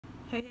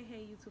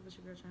Hey, YouTube, it's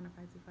your girl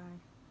Chyna525.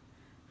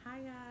 Hi,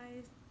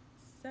 guys.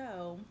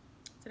 So,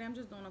 today I'm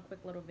just doing a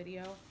quick little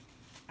video.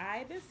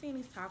 I've been seeing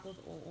these tacos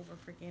all over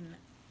freaking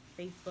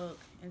Facebook,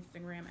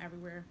 Instagram,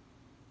 everywhere.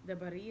 The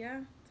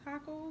Birria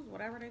tacos,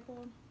 whatever they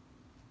call.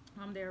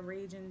 They're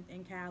raging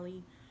in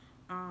Cali.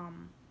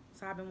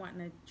 So I've been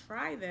wanting to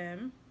try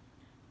them.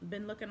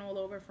 Been looking all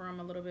over for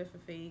them a little bit for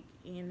fake.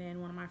 And then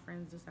one of my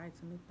friends decided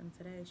to make them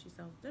today. She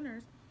sells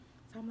dinners.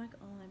 So I'm like,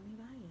 oh, let me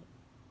buy it.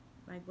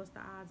 Like, what's the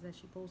odds that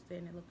she posted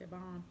and it looked at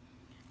bomb?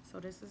 So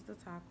this is the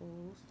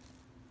tacos.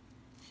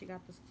 She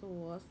got the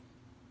sauce.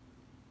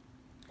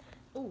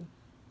 Ooh,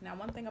 now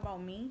one thing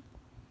about me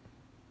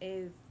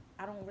is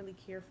I don't really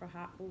care for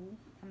hot food.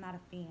 I'm not a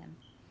fan.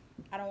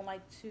 I don't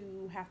like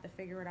to have to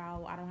figure it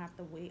out. I don't have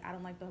to wait. I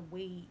don't like to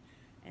wait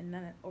and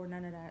none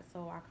of that.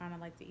 So I kind of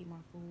like to eat my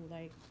food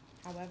like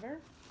however.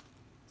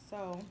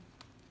 So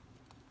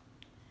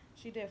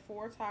she did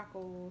 4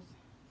 tacos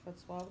for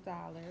 $12.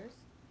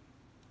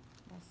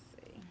 Let's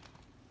see.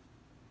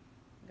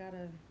 Got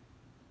a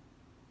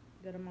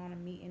good amount of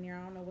meat in here.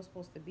 I don't know what's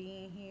supposed to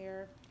be in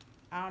here.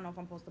 I don't know if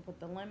I'm supposed to put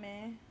the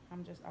lemon.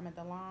 I'm at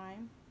the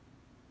lime.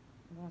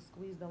 I'm gonna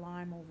squeeze the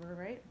lime over,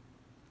 right?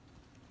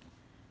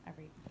 All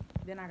right.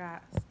 Then I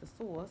got the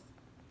sauce.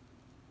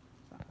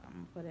 So I'm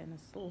gonna put it in the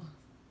sauce.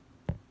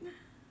 I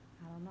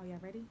don't know. Y'all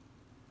ready?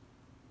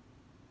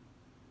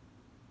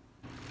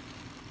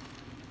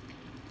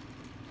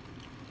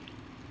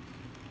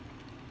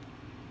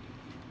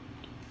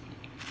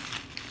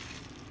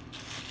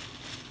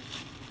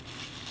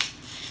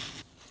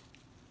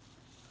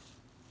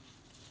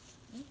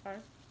 Okay.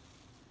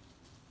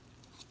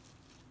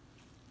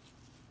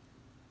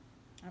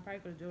 I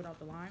probably could do it without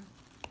the lime.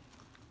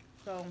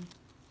 So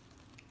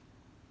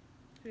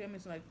she gave me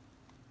some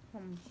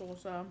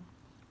salsa,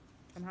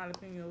 some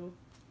jalapenos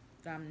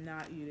that I'm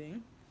not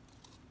eating,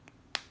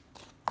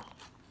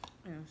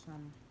 and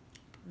some,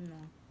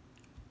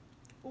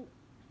 ooh,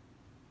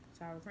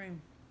 sour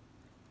cream.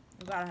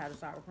 You gotta have the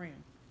sour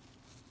cream.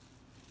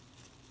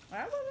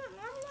 That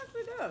was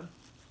actually good.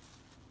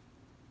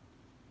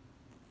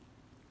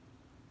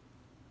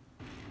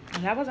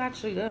 That was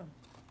actually good.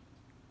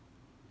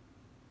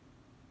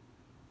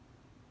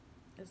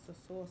 It's the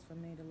sauce for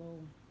me, to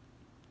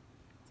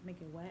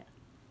make it wet.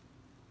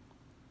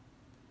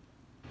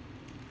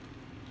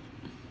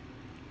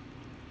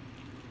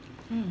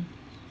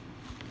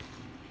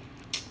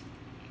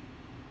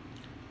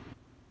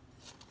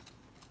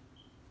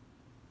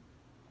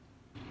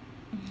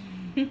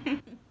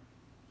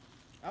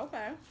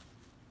 Okay.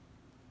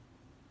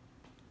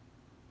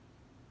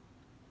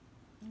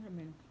 I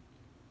mean,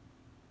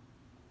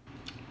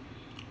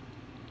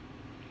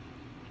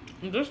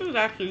 this is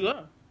actually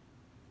good.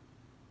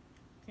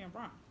 Can't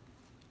front.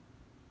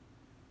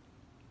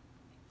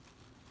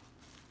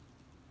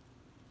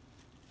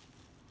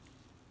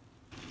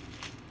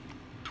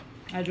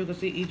 As you can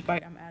see, each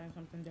bite I'm adding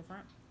something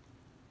different.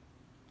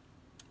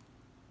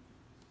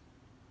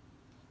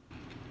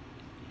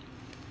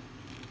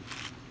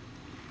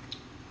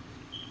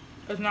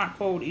 It's not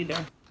cold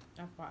either.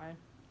 That's why.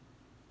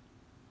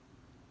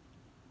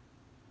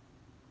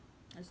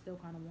 It's still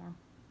kind of warm.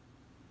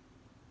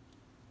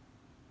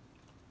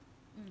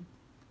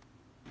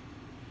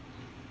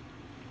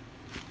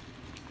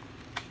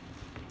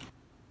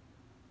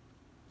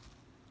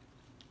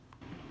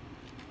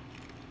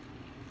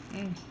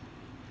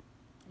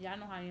 Yeah, I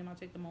know how I am. I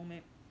take the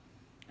moment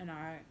and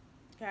I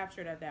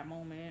captured at that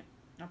moment.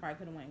 I probably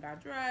could have went and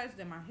got dressed,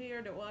 did my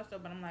hair, did all that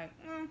stuff, but I'm like,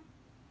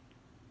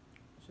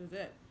 this is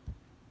it.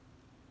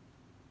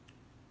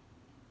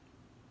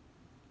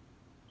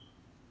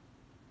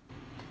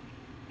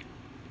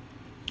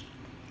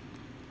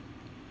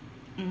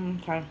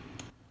 Okay.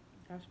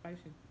 That's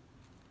spicy.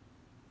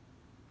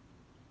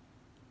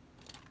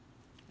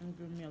 And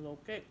give me a little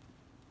kick.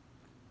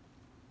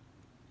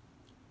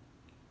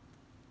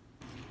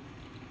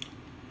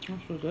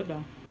 That's so good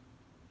though.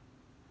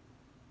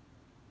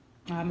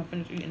 I'm gonna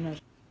finish eating this.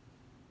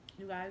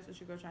 You guys, it's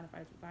your girl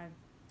Chyna525.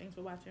 Thanks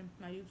for watching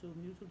my YouTube,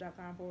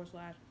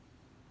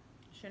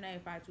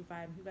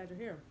 youtube.com/Chyna525. You guys are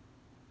here.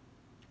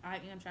 I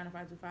am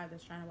Chyna525.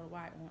 That's Chyna with a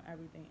Y on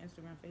everything.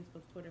 Instagram,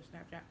 Facebook, Twitter,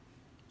 Snapchat.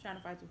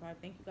 Chyna525.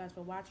 Thank you guys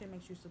for watching.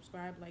 Make sure you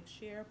subscribe, like,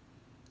 share.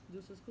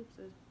 Deuces,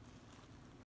 Coopses.